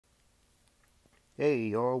Hey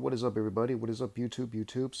y'all, what is up everybody? What is up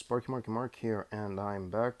YouTube? Sparky Marky Mark here, and I'm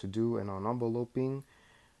back to do an enveloping.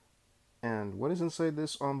 And what is inside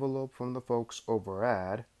this envelope from the folks over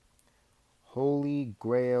at Holy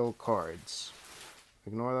Grail Cards?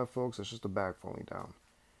 Ignore that, folks, it's just a bag falling down.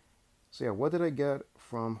 So yeah, what did I get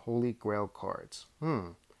from Holy Grail Cards?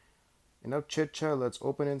 Enough chit chat, let's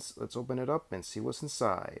open it up and see what's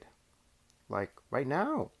inside. Like right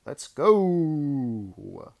now. Let's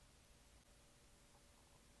go!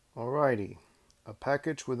 Alrighty. A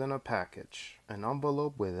package within a package. An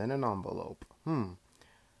envelope within an envelope.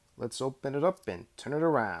 Let's open it up and turn it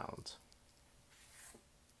around.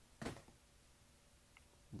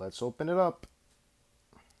 Let's open it up.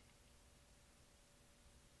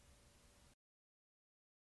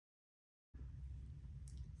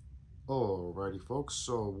 Alrighty, folks.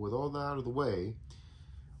 So with all that out of the way,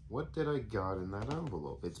 what did I got in that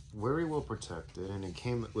envelope? It's very well protected, and it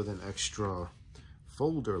came with an extra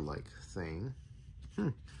folder-like thing.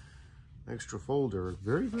 Extra folder,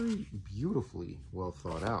 very, very beautifully well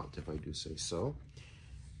thought out, if I do say so.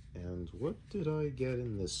 And what did I get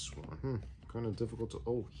in this one? Kind of difficult to...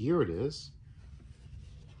 Oh, here it is.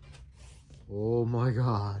 Oh my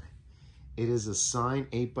God. It is a signed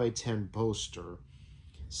 8x10 poster,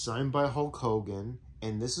 signed by Hulk Hogan,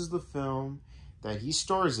 and this is the film that he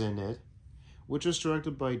stars in it, which was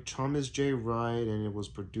directed by Thomas J. Wright, and it was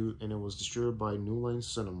produced and it was distributed by New Line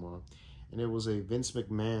Cinema, and it was a Vince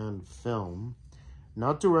McMahon film,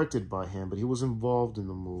 not directed by him, but he was involved in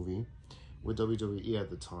the movie with WWE at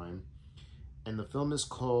the time. And the film is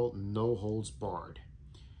called No Holds Barred,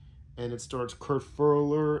 and it stars Kurt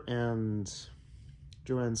Furler and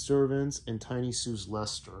Joanne Servants and Tiny Seuss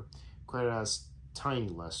Lester, credited as Tiny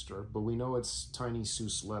Lester, but we know it's Tiny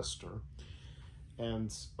Seuss Lester.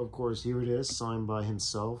 And of course, here it is, signed by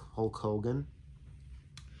himself, Hulk Hogan.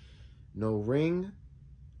 No ring,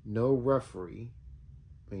 no referee.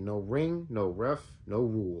 No ring, no ref, no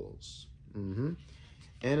rules. And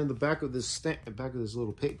in the back of this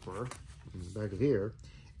little paper, in the back of here,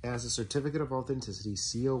 it has a certificate of authenticity,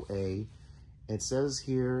 COA. It says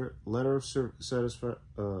here, letter of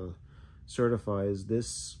certifies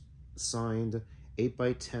this signed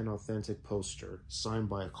 8x10 authentic poster, signed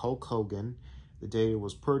by Hulk Hogan. The date it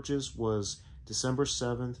was purchased was December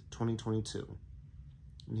 7th, 2022.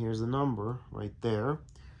 And here's the number right there.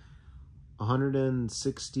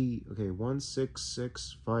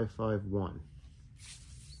 166,551.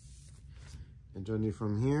 And journey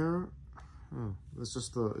from here, it's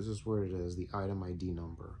just what it is, the item ID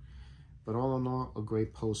number. But all in all, a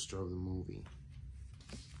great poster of the movie.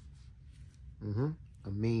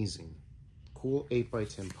 Amazing. Cool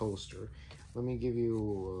 8x10 poster. Let me give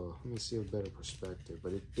you, let me see a better perspective.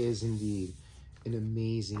 But it is indeed an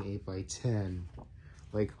amazing 8x10.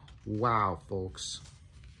 Like, wow, folks.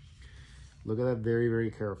 Look at that very,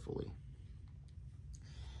 very carefully.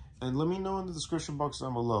 And let me know in the description box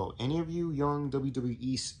down below, any of you young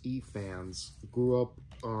WWE fans grew up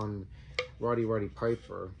on Roddy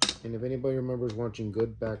Piper, and if anybody remembers watching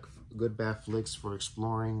good bad flicks for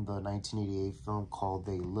exploring the 1988 film called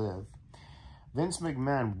They Live, Vince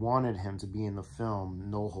McMahon wanted him to be in the film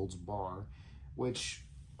No Holds Barred, which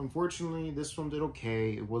unfortunately this film did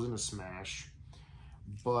okay. It wasn't a smash,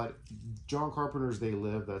 but John Carpenter's They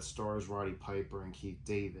Live, that stars Roddy Piper and Keith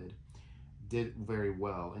David, did very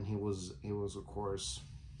well, and he was of course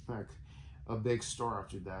like a big star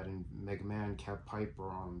after that, and McMahon kept Piper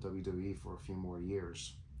on WWE for a few more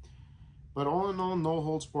years. But all in all, No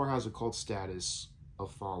Holds Barred has a cult status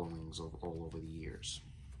of followings all over the years.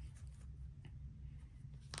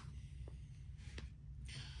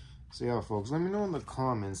 So yeah, folks, let me know in the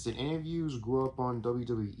comments, did any of you grow up on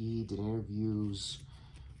WWE? Did any of you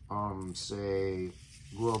say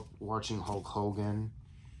grew up watching Hulk Hogan?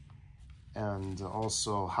 And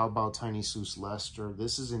also, how about Tiny Seuss Lester?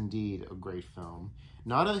 This is indeed a great film.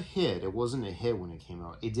 Not a hit. It wasn't a hit when it came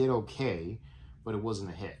out. It did okay, but it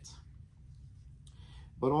wasn't a hit.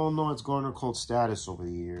 But all in all, it's garnered cult status over the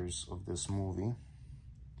years of this movie.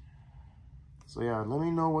 So yeah, let me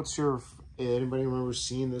know anybody remember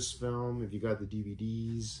seeing this film, if you got the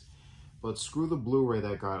DVDs. But screw the Blu-ray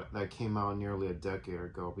that came out nearly a decade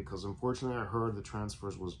ago, because unfortunately I heard the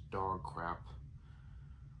transfers was dog crap.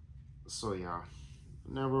 So yeah,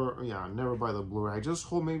 never buy the Blu-ray. I just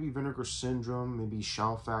hope maybe Vinegar Syndrome, maybe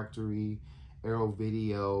Shout Factory, Arrow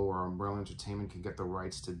Video, or Umbrella Entertainment can get the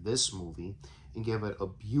rights to this movie and give it a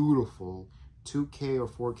beautiful 2K or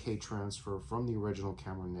 4K transfer from the original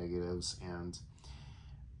camera negatives, and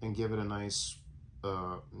give it a nice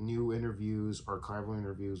new interviews, archival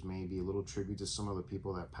interviews, maybe a little tribute to some of the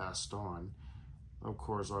people that passed on Of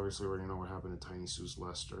course, obviously, we already know what happened to Tiny Sue's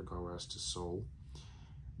Lester. God rest his soul.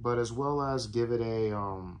 But as well as give it a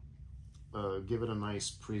nice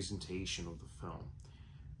presentation of the film.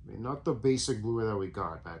 I mean, not the basic Blu-ray that we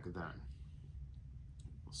got back then.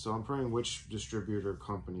 So I'm praying which distributor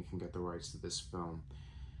company can get the rights to this film.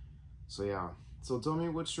 So yeah. So tell me,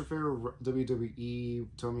 what's your favorite WWE?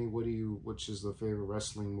 Tell me, which is the favorite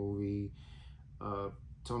wrestling movie?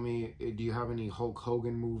 Tell me, do you have any Hulk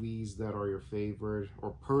Hogan movies that are your favorite,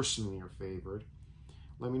 or personally your favorite?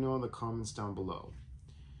 Let me know in the comments down below.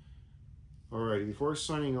 Alright, before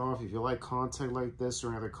signing off, if you like content like this or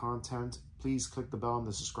any other content, please click the bell and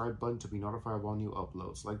the subscribe button to be notified of all new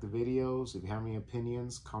uploads. Like the videos, if you have any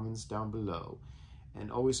opinions, comments down below.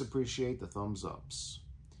 And always appreciate the thumbs ups.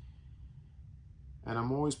 And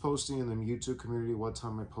I'm always posting in the YouTube community what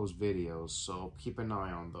time I post videos, so keep an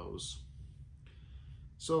eye on those.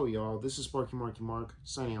 So y'all, this is Sparky Marky Mark,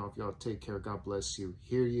 signing off. Y'all take care, God bless you,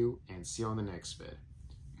 hear you, and see you on the next vid.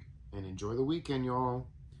 And enjoy the weekend, y'all.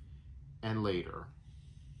 And later.